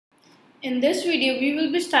In this video, we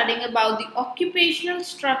will be studying about the occupational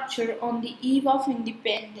structure on the eve of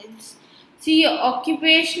independence. See,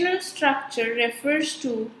 occupational structure refers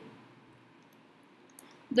to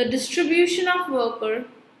the distribution of worker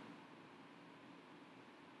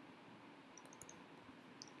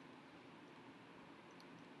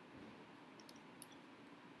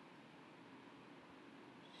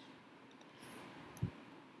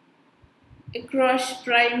across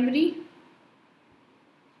primary,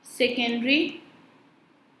 secondary,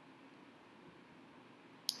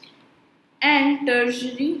 and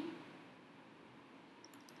tertiary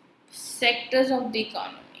sectors of the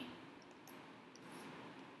economy.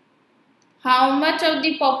 How much of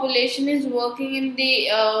the population is working in the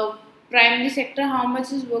primary sector, how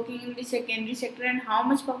much is working in the secondary sector, and how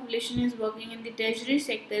much population is working in the tertiary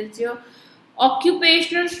sector is your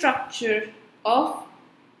occupational structure of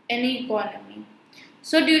any economy.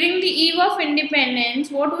 So during the eve of independence,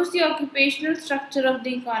 what was the occupational structure of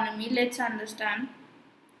the economy? Let's understand.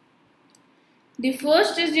 The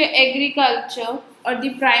first is your agriculture or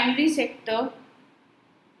the primary sector,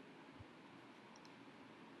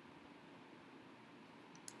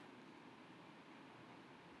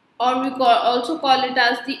 or we also call it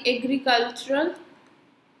as the agricultural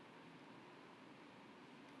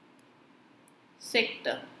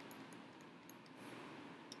sector.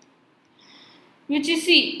 Which you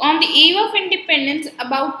see, on the eve of independence,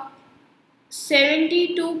 about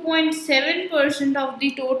 72.7% of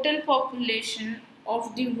the total population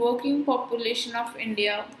of the working population of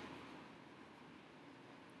India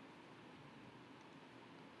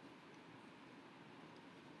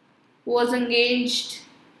was engaged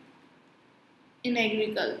in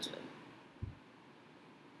agriculture.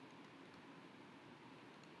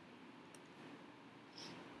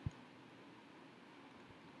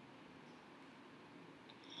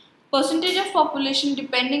 Percentage of population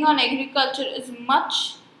depending on agriculture is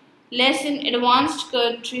much less in advanced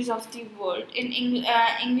countries of the world. In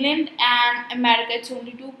England and America, it's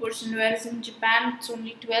only 2%, whereas in Japan, it's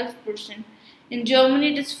only 12%. In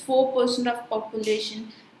Germany, it is 4% of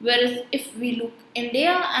population, whereas if we look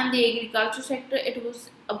India and the agriculture sector, it was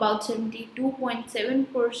about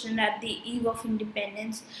 72.7% at the eve of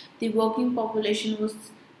independence. The working population was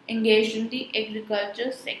engaged in the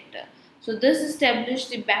agriculture sector. So this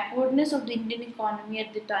established the backwardness of the Indian economy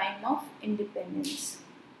at the time of independence.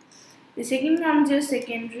 The second comes your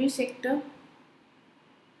secondary sector.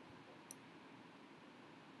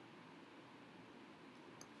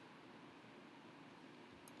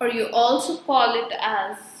 Or you also call it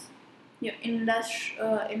as your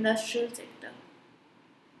industrial sector.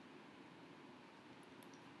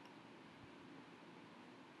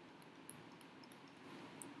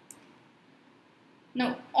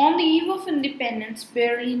 Now, on the eve of independence,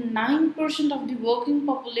 barely 9% of the working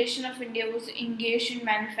population of India was engaged in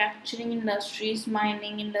manufacturing industries,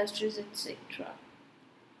 mining industries, etc.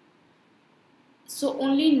 So,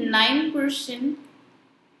 only 9%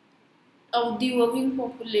 of the working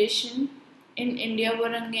population in India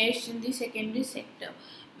were engaged in the secondary sector.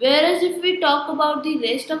 Whereas, if we talk about the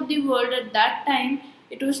rest of the world at that time,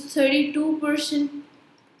 it was 32%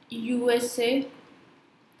 USA,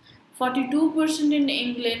 42% in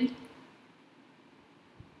England,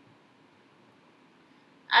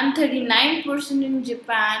 and 39% in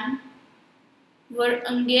Japan were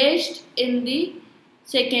engaged in the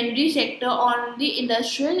secondary sector on the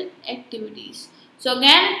industrial activities. So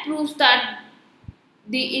again, it proves that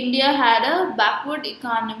the India had a backward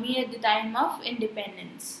economy at the time of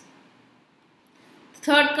independence.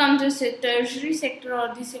 Third comes the tertiary sector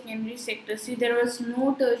or the secondary sector. See, there was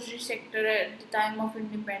no tertiary sector at the time of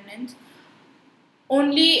independence.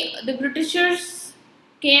 Only the Britishers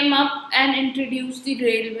came up and introduced the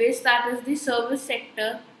railways, that is the service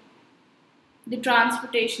sector, the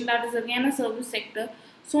transportation, that is again a service sector.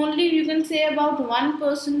 So only you can say about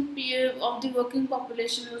 1% of the working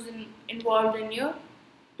population was involved in your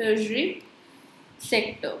tertiary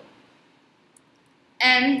sector.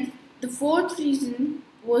 And the fourth reason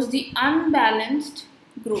was the unbalanced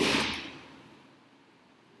growth.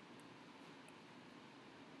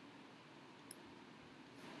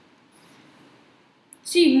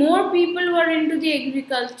 See, more people were into the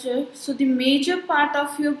agriculture, so the major part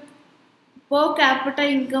of your per capita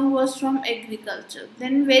income was from agriculture.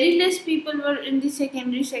 Then very less people were in the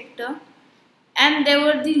secondary sector, and there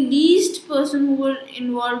were the least person who were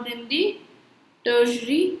involved in the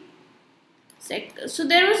tertiary sector. So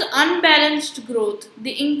there was unbalanced growth.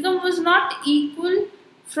 The income was not equal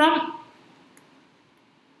from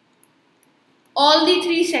all the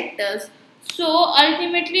three sectors. So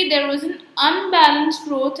ultimately there was an unbalanced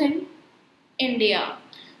growth in India.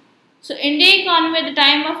 So Indian economy at the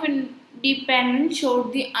time of independence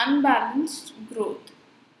showed the unbalanced growth.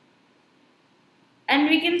 And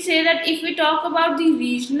we can say that if we talk about the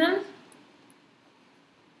regional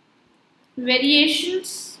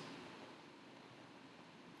variations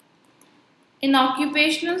in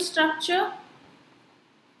occupational structure,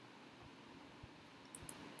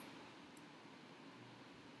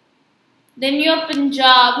 then your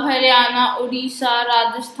Punjab, Haryana, Odisha,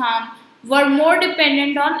 Rajasthan were more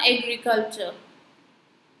dependent on agriculture.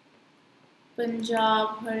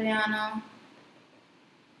 Punjab, Haryana,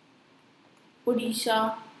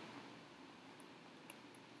 Odisha,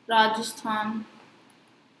 Rajasthan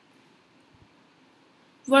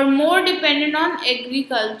were more dependent on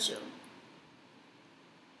agriculture.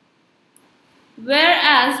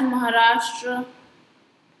 Whereas Maharashtra,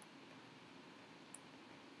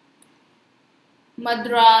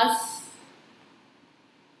 Madras,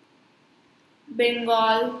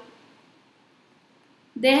 Bengal,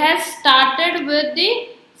 they had started with the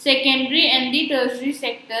secondary and the tertiary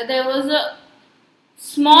sector. There was a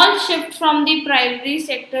small shift from the primary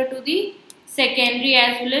sector to the secondary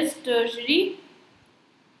as well as tertiary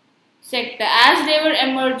sector, as they were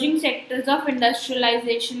emerging sectors of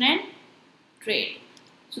industrialization and trade.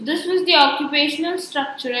 So this was the occupational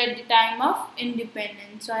structure at the time of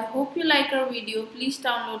independence. So I hope you like our video. Please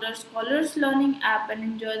download our Scholars Learning app and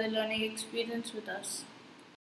enjoy the learning experience with us.